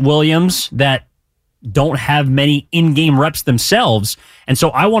Trent Williams that don't have many in-game reps themselves. And so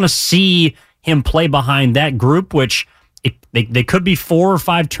I want to see him play behind that group, which they could be 4 or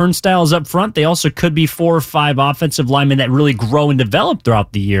 5 turnstiles up front. They also could be 4 or 5 offensive linemen that really grow and develop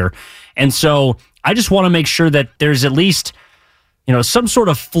throughout the year. And so I just want to make sure that there's at least, some sort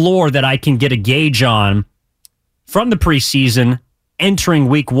of floor that I can get a gauge on from the preseason entering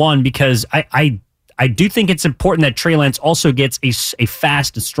week 1, because I do think it's important that Trey Lance also gets a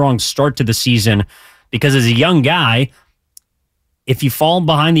fast and strong start to the season, because as a young guy, if you fall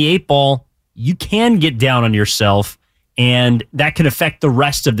behind the 8 ball, you can get down on yourself, and that could affect the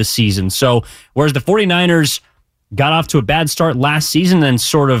rest of the season. So whereas the 49ers got off to a bad start last season and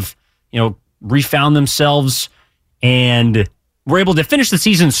sort of, refound themselves and were able to finish the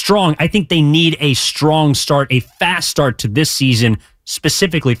season strong, I think they need a strong start, a fast start to this season,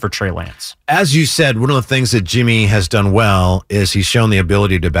 specifically for Trey Lance. As you said, one of the things that Jimmy has done well is he's shown the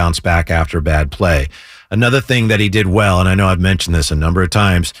ability to bounce back after bad play. Another thing that he did well, and I know I've mentioned this a number of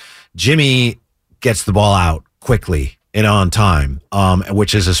times, Jimmy gets the ball out quickly and on time,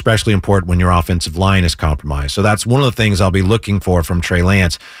 which is especially important when your offensive line is compromised. So that's one of the things I'll be looking for from Trey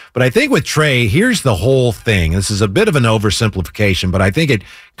Lance. But I think with Trey, here's the whole thing. This is a bit of an oversimplification, but I think it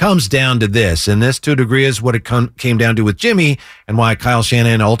comes down to this, and this to a degree is what it came down to with Jimmy and why Kyle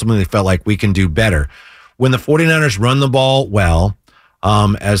Shanahan ultimately felt like we can do better. When the 49ers run the ball well,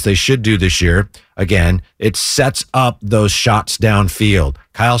 as they should do this year, again, it sets up those shots downfield.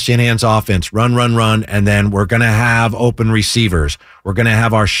 Kyle Shanahan's offense, run, and then we're going to have open receivers. We're going to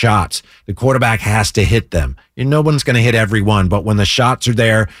have our shots. The quarterback has to hit them. No one's going to hit every one, but when the shots are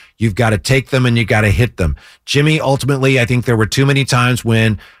there, you've got to take them and you got to hit them. Jimmy, ultimately, I think there were too many times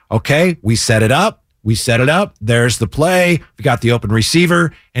when, okay, we set it up. There's the play. We got the open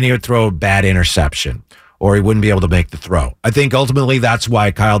receiver, and he would throw a bad interception, or he wouldn't be able to make the throw. I think ultimately that's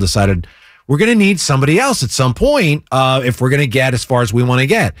why Kyle decided we're going to need somebody else at some point if we're going to get as far as we want to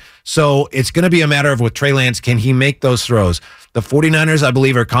get. So it's going to be a matter of with Trey Lance, can he make those throws? The 49ers, I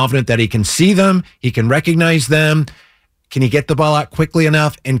believe, are confident that he can see them, he can recognize them. Can he get the ball out quickly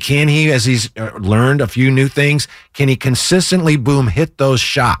enough? And can he, as he's learned a few new things, can he consistently hit those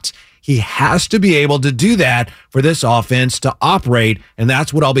shots? He has to be able to do that for this offense to operate, and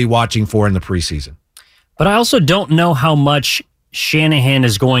that's what I'll be watching for in the preseason. But I also don't know how much Shanahan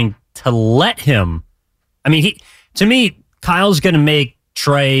is going to let him. I mean, to me, Kyle's going to make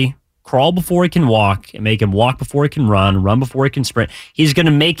Trey crawl before he can walk and make him walk before he can run before he can sprint. He's going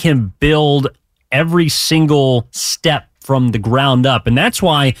to make him build every single step from the ground up. And that's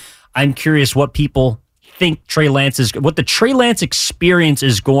why I'm curious what people think what the Trey Lance experience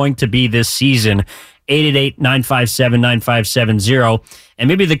is going to be this season. 888-957-9570. And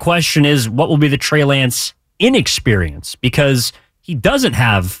maybe the question is, what will be the Trey Lance inexperience? Because he doesn't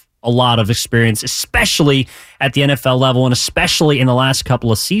have a lot of experience, especially at the NFL level, and especially in the last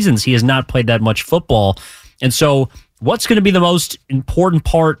couple of seasons. He has not played that much football. And so what's going to be the most important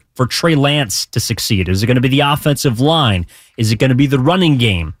part for Trey Lance to succeed? Is it going to be the offensive line? Is it going to be the running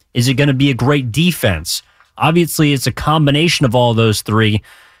game? Is it going to be a great defense? Obviously, it's a combination of all those three.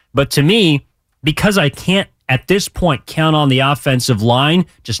 But to me, because I can't at this point count on the offensive line,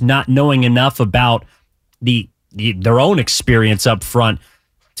 just not knowing enough about their own experience up front,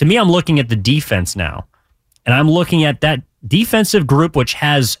 to me, I'm looking at the defense now. And I'm looking at that defensive group, which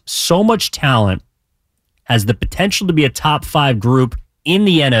has so much talent, has the potential to be a top 5 group in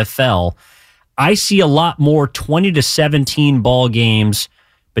the NFL. I see a lot more 20-17 ball games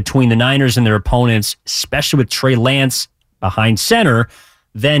between the Niners and their opponents, especially with Trey Lance behind center,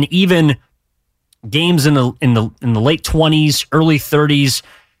 than even games in the late 20s, early 30s.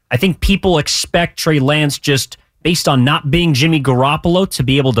 I think people expect Trey Lance, just based on not being Jimmy Garoppolo, to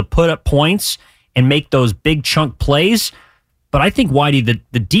be able to put up points and make those big chunk plays. But I think, Whitey,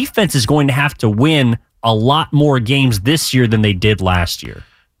 the defense is going to have to win a lot more games this year than they did last year.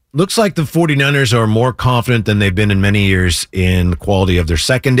 Looks like the 49ers are more confident than they've been in many years in the quality of their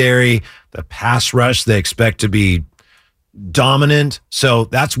secondary, the pass rush. They expect to be dominant. So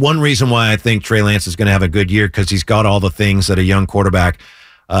that's one reason why I think Trey Lance is going to have a good year, because he's got all the things that a young quarterback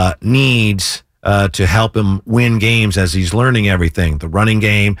needs to help him win games as he's learning everything, the running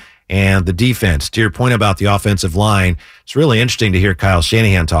game and the defense. To your point about the offensive line, it's really interesting to hear Kyle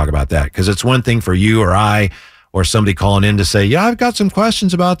Shanahan talk about that, because it's one thing for you or I or somebody calling in to say, yeah, I've got some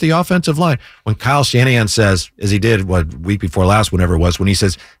questions about the offensive line. When Kyle Shanahan says, as he did week before last, whenever it was, when he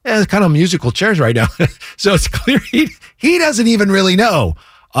says, it's kind of musical chairs right now. So it's clear he doesn't even really know,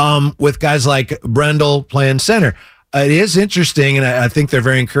 with guys like Brendel playing center. It is interesting, and I think they're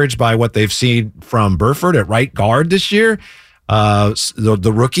very encouraged by what they've seen from Burford at right guard this year.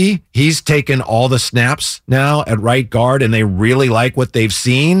 The rookie, he's taken all the snaps now at right guard, and they really like what they've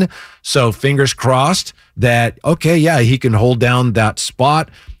seen. So fingers crossed that, okay, yeah, he can hold down that spot.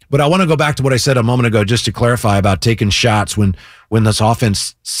 But I want to go back to what I said a moment ago, just to clarify about taking shots when this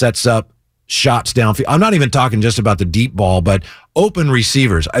offense sets up shots downfield. I'm not even talking just about the deep ball, but open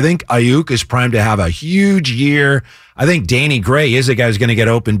receivers. I think Ayuk is primed to have a huge year. I think Danny Gray is a guy who's going to get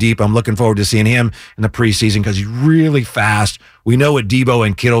open deep. I'm looking forward to seeing him in the preseason because he's really fast. We know what Debo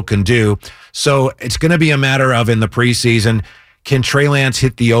and Kittle can do. So it's going to be a matter of, in the preseason, can Trey Lance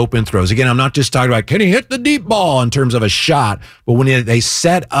hit the open throws? Again, I'm not just talking about can he hit the deep ball in terms of a shot, but when they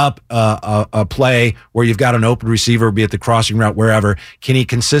set up a play where you've got an open receiver, be it the crossing route, wherever, can he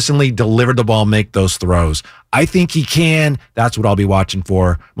consistently deliver the ball, make those throws? I think he can. That's what I'll be watching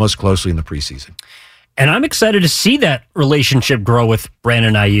for most closely in the preseason. And I'm excited to see that relationship grow with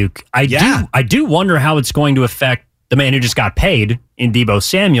Brandon Ayuk. I do wonder how it's going to affect the man who just got paid in Deebo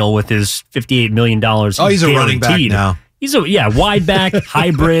Samuel with his $58 million. Oh, he's a running back now. He's wide back,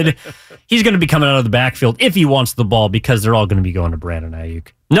 hybrid. He's going to be coming out of the backfield if he wants the ball, because they're all going to be going to Brandon Ayuk.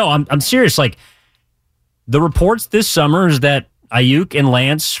 No, I'm serious. Like, the reports this summer is that Ayuk and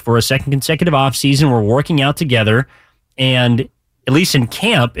Lance, for a second consecutive offseason, were working out together. And at least in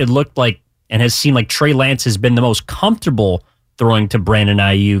camp, it looked like, and has seemed like, Trey Lance has been the most comfortable throwing to Brandon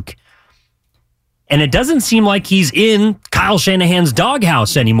Ayuk. And it doesn't seem like he's in Kyle Shanahan's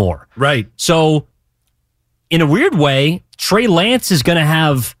doghouse anymore. Right. So, in a weird way, Trey Lance is going to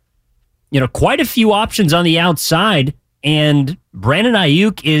have, quite a few options on the outside, and Brandon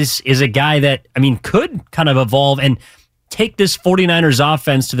Ayuk is a guy that, could kind of evolve and take this 49ers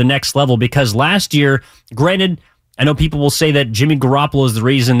offense to the next level, because last year, granted, I know people will say that Jimmy Garoppolo is the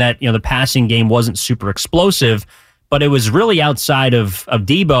reason that, the passing game wasn't super explosive, but it was really outside of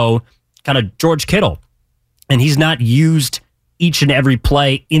Debo, kind of George Kittle, and he's not used each and every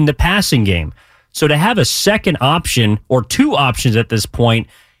play in the passing game. So to have a second option, or two options at this point,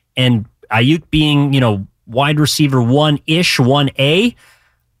 and Ayuk being, wide receiver 1-ish, 1A,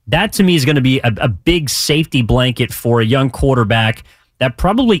 that to me is going to be a big safety blanket for a young quarterback that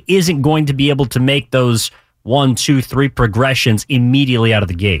probably isn't going to be able to make those 1, 2, 3 progressions immediately out of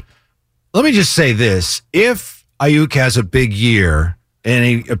the gate. Let me just say this. If Ayuk has a big year and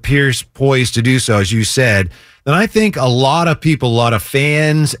he appears poised to do so, as you said, then I think a lot of people, a lot of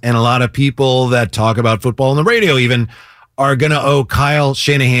fans, and a lot of people that talk about football on the radio even are going to owe Kyle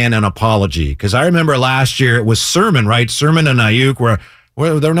Shanahan an apology. Because I remember last year it was Sermon, right? Sermon and Ayuk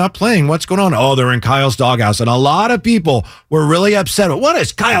where they're not playing. What's going on? Oh, they're in Kyle's doghouse. And a lot of people were really upset. What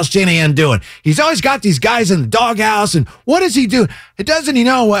is Kyle Shanahan doing? He's always got these guys in the doghouse. And what is he doing? Doesn't he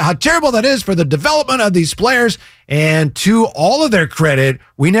know how terrible that is for the development of these players? And to all of their credit,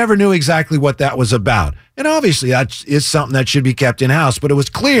 we never knew exactly what that was about. And obviously that is something that should be kept in-house. But it was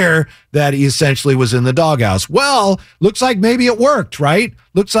clear that he essentially was in the doghouse. Well, looks like maybe it worked, right?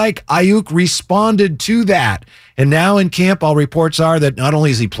 Looks like Ayuk responded to that. And now in camp, all reports are that not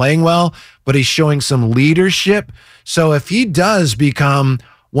only is he playing well, but he's showing some leadership. So if he does become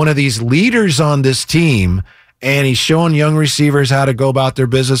one of these leaders on this team, and he's showing young receivers how to go about their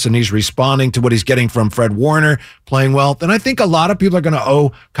business, and he's responding to what he's getting from Fred Warner, playing well, then I think a lot of people are going to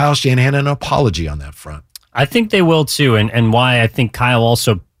owe Kyle Shanahan an apology on that front. I think they will too, and why I think Kyle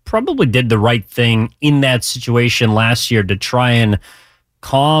also probably did the right thing in that situation last year to try and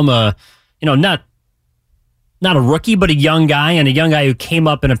calm not a rookie, but a young guy, and a young guy who came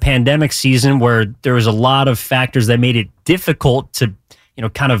up in a pandemic season where there was a lot of factors that made it difficult to,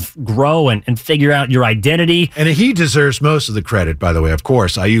 kind of grow and figure out your identity. And he deserves most of the credit, by the way. Of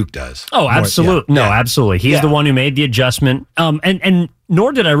course, Ayuk does. Oh, absolutely. Absolutely. He's the one who made the adjustment. And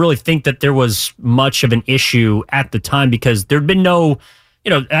nor did I really think that there was much of an issue at the time because there'd been no,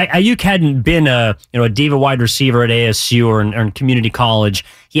 Ayuk hadn't been a diva wide receiver at ASU or in community college.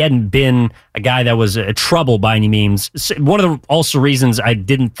 He hadn't been a guy that was a trouble by any means. One of the also reasons I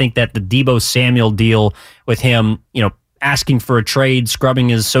didn't think that the Deebo Samuel deal with him, asking for a trade, scrubbing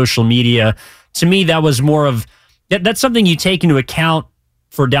his social media, to me, that was more of, that's something you take into account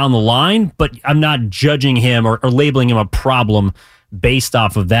for down the line, but I'm not judging him or labeling him a problem based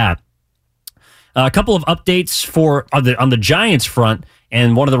off of that. A couple of updates on the Giants front,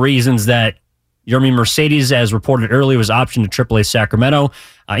 and one of the reasons that Yermín Mercedes, as reported earlier, was optioned to AAA Sacramento.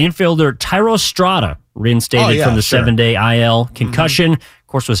 Infielder Thairo Estrada reinstated from the 7-day IL concussion. Of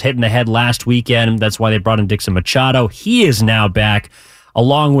course, was hit in the head last weekend. That's why they brought in Dixon Machado. He is now back,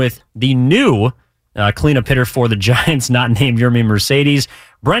 along with the new cleanup hitter for the Giants, not named Yermín Mercedes.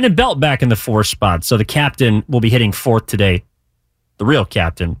 Brandon Belt back in the 4th spot. So the captain will be hitting 4th today, the real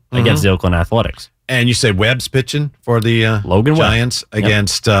captain, against the Oakland Athletics. And you said Webb's pitching for the Logan Giants Webb.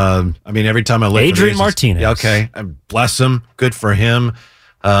 Against, every time I look Adrian Martinez. Okay, bless him. Good for him.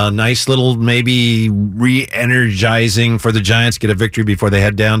 Nice little maybe re-energizing for the Giants, get a victory before they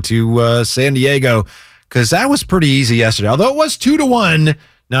head down to San Diego, because that was pretty easy yesterday. Although it was 2-1,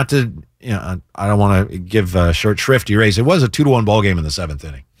 not to, I don't want to give short shrift to your race. It was a 2-1 ball game in the 7th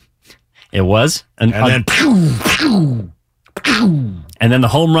inning. It was. And then and then the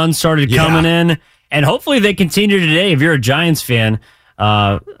home run started coming in. And hopefully they continue today. If you're a Giants fan,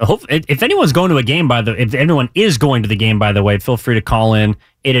 if anyone's going to a game, if anyone is going to the game, by the way, feel free to call in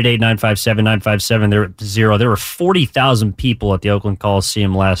 888-957-9570. There were 40,000 people at the Oakland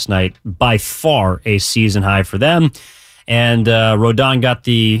Coliseum last night, by far a season high for them. And Rodon got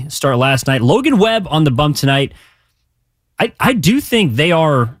the start last night. Logan Webb on the bump tonight. I do think they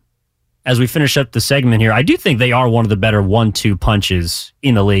are, as we finish up the segment here, I do think they are one of the better 1-2 punches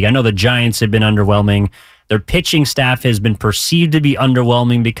in the league. I know the Giants have been underwhelming. Their pitching staff has been perceived to be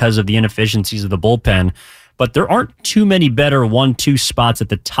underwhelming because of the inefficiencies of the bullpen, but there aren't too many better 1-2 spots at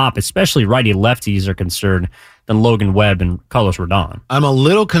the top, especially righty-lefties are concerned, than Logan Webb and Carlos Rodon. I'm a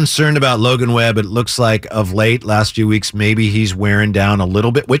little concerned about Logan Webb. It looks like of late, last few weeks, maybe he's wearing down a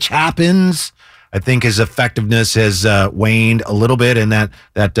little bit, which happens. I think his effectiveness has waned a little bit, and that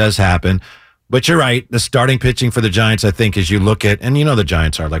does happen. But you're right. The starting pitching for the Giants, I think, as you look at, and the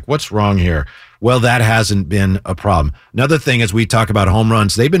Giants are like, what's wrong here? Well, that hasn't been a problem. Another thing, as we talk about home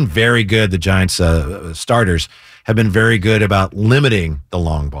runs, they've been very good. The Giants starters have been very good about limiting the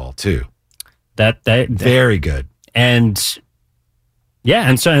long ball, too. That very good. And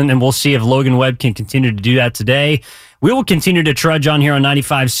we'll see if Logan Webb can continue to do that today. We will continue to trudge on here on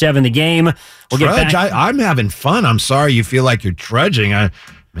 95.7 The Game. We'll Trudge? get back. I'm having fun. I'm sorry you feel like you're trudging.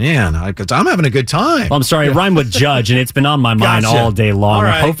 Because I'm having a good time. Well, I'm sorry, I rhymed with Judge, and it's been on my mind all day long. All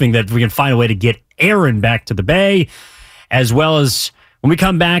right. I'm hoping that we can find a way to get Aaron back to the Bay, as well as when we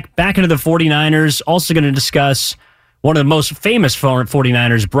come back into the 49ers, also going to discuss one of the most famous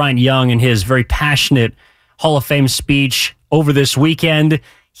 49ers, Bryant Young, and his very passionate Hall of Fame speech over this weekend.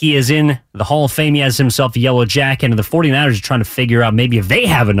 He is in the Hall of Fame. He has himself a yellow jacket, and the 49ers are trying to figure out maybe if they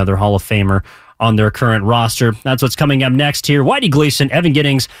have another Hall of Famer on their current roster. That's what's coming up next here. Whitey Gleason, Evan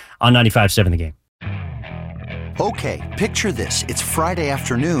Giddings on 95.7 The Game. Okay, picture this. It's Friday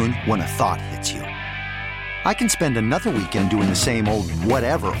afternoon when a thought hits you. I can spend another weekend doing the same old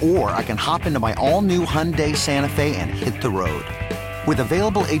whatever, or I can hop into my all-new Hyundai Santa Fe and hit the road. With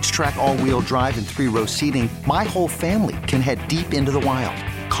available H-Track all-wheel drive and 3-row seating, my whole family can head deep into the wild.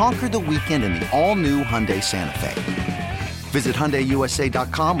 Conquer the weekend in the all-new Hyundai Santa Fe. Visit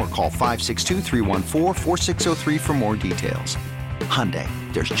HyundaiUSA.com or call 562-314-4603 for more details. Hyundai,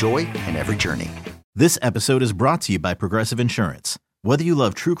 there's joy in every journey. This episode is brought to you by Progressive Insurance. Whether you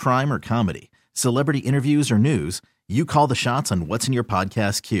love true crime or comedy, celebrity interviews or news, you call the shots on what's in your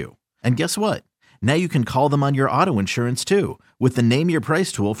podcast queue. And guess what? Now you can call them on your auto insurance too with the Name Your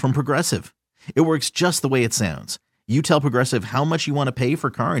Price tool from Progressive. It works just the way it sounds. You tell Progressive how much you want to pay for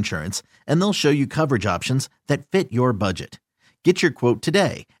car insurance, and they'll show you coverage options that fit your budget. Get your quote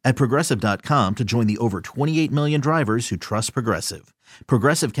today at Progressive.com to join the over 28 million drivers who trust Progressive.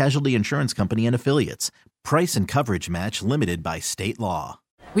 Progressive Casualty Insurance Company and Affiliates. Price and coverage match limited by state law.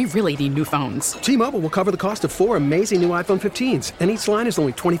 We really need new phones. T-Mobile will cover the cost of 4 amazing new iPhone 15s, and each line is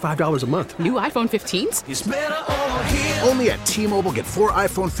only $25 a month. New iPhone 15s? It's better over here. Only at T-Mobile, get 4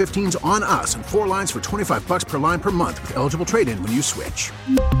 iPhone 15s on us and 4 lines for $25 per line per month with eligible trade-in when you switch.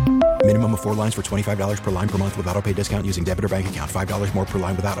 Minimum of 4 lines for $25 per line per month with autopay discount using debit or bank account. $5 more per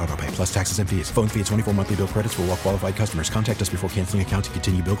line without autopay, plus taxes and fees. Phone fee at 24 monthly bill credits for well-qualified customers. Contact us before canceling account to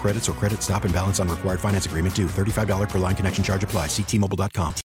continue bill credits or credit stop and balance on required finance agreement due. $35 per line connection charge applies. See T-Mobile.com.